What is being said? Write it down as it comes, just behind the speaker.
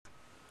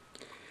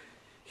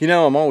You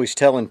know, I'm always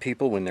telling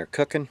people when they're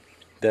cooking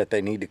that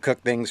they need to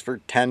cook things for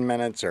 10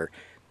 minutes or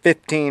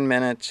 15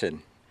 minutes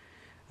and,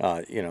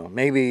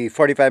 maybe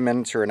 45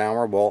 minutes or an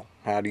hour. Well,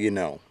 how do you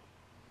know?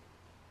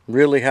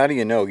 Really, how do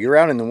you know? You're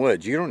out in the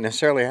woods. You don't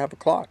necessarily have a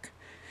clock.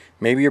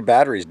 Maybe your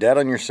battery's dead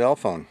on your cell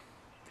phone.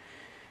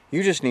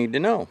 You just need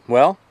to know.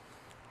 Well,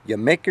 you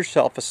make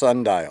yourself a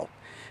sundial.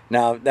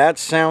 Now, that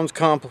sounds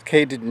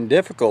complicated and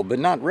difficult, but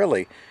not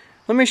really.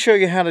 Let me show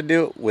you how to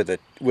do it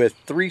with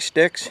 3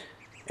 sticks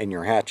and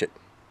your hatchet.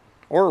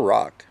 Or a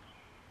rock.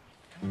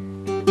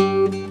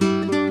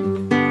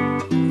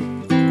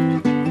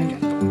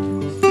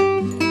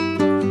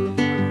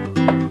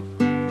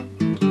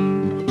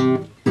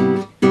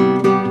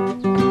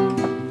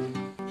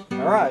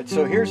 Alright,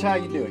 so here's how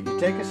you do it. You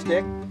take a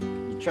stick,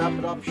 you chop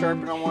it up,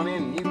 sharpen it on one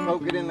end, and you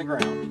poke it in the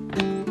ground.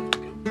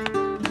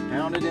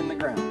 Pound it in the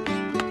ground.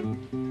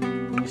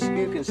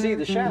 You can see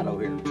the shadow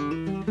here.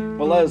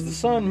 Well, as the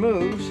sun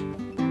moves,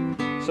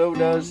 so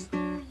does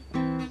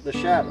the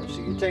shadow.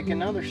 So you take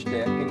another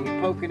stick and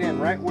you poke it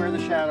in right where the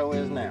shadow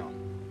is now.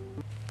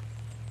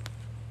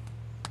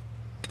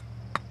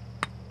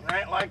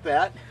 Right like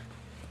that.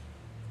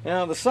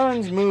 Now the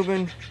sun's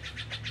moving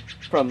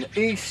from the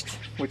east,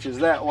 which is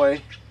that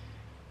way,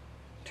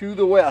 to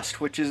the west,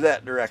 which is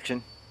that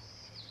direction.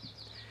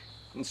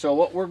 And so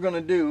what we're going to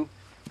do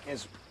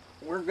is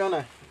we're going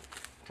to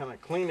kind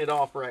of clean it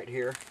off right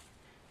here.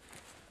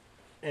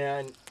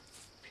 And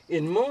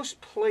in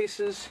most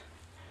places,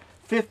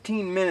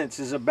 15 minutes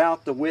is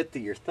about the width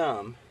of your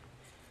thumb.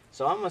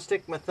 So I'm going to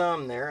stick my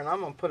thumb there and I'm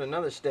going to put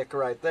another stick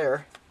right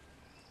there.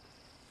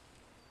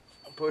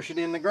 I'll push it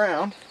in the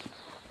ground.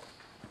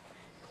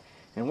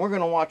 And we're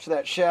going to watch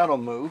that shadow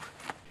move.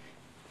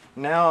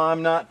 Now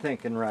I'm not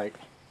thinking right.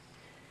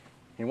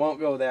 It won't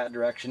go that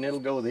direction. It'll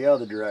go the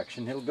other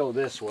direction. It'll go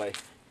this way.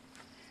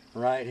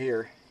 Right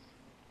here.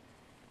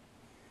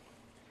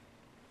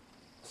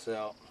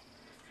 So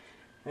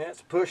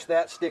let's push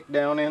that stick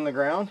down in the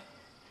ground.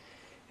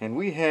 And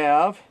we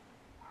have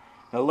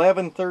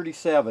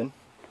 11:37,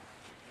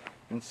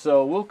 and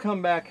so we'll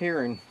come back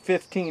here in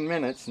 15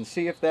 minutes and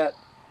see if that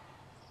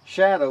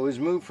shadow is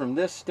moved from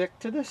this stick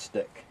to this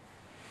stick.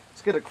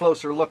 Let's get a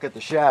closer look at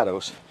the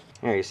shadows.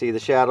 There you see the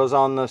shadows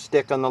on the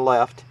stick on the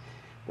left,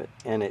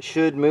 and it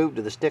should move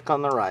to the stick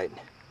on the right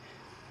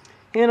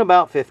in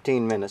about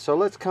 15 minutes. So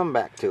let's come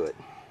back to it.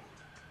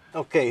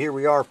 Okay, here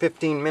we are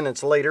 15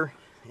 minutes later,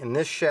 and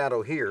this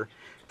shadow here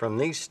from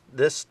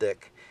this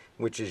stick,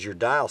 which is your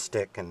dial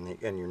stick and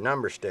your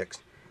number sticks,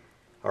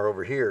 are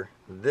over here.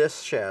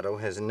 This shadow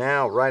is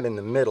now right in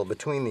the middle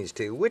between these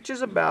two, which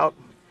is about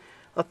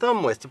a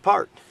thumb width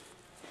apart.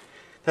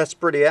 That's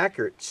pretty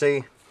accurate.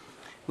 See,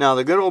 now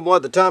the good old boy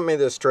that taught me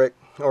this trick,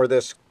 or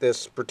this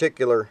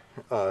particular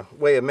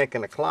way of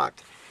making a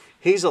clock,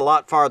 he's a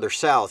lot farther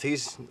south.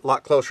 He's a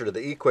lot closer to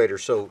the equator,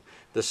 so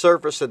the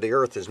surface of the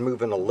earth is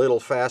moving a little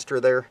faster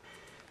there.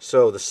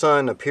 So the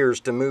sun appears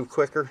to move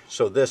quicker,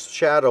 so this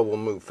shadow will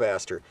move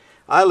faster.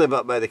 I live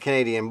up by the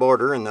Canadian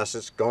border, and thus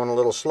it's going a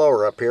little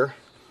slower up here.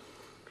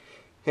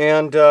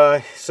 And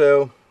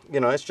so,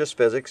 it's just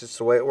physics. It's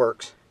the way it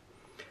works.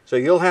 So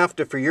you'll have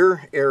to, for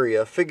your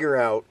area, figure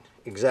out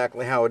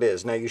exactly how it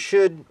is. Now you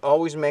should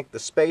always make the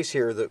space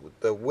here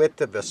the width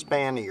of a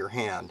span of your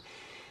hand.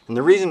 And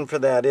the reason for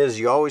that is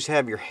you always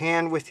have your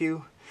hand with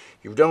you.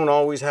 You don't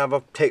always have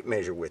a tape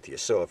measure with you.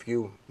 So if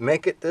you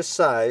make it this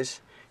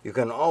size, you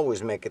can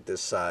always make it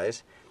this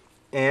size.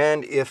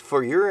 And if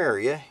for your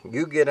area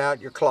you get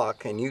out your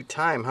clock and you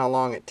time how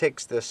long it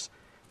takes this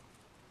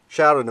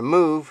shadow to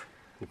move,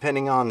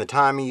 depending on the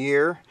time of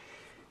year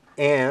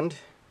and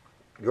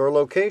your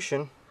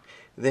location,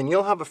 then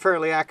you'll have a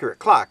fairly accurate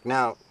clock.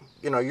 Now,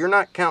 you're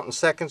not counting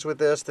seconds with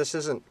this. This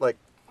isn't like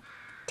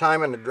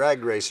timing a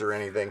drag race or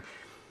anything.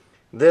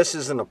 This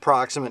is an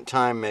approximate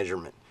time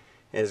measurement.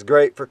 It's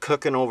great for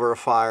cooking over a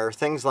fire,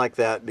 things like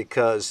that,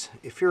 because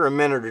if you're a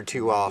minute or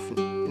two off,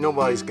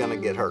 nobody's going to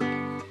get hurt.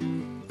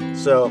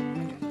 So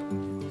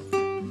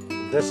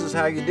this is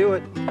how you do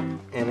it,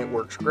 and it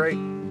works great.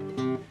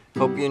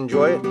 Hope you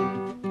enjoy it.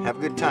 Have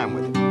a good time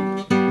with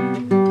it.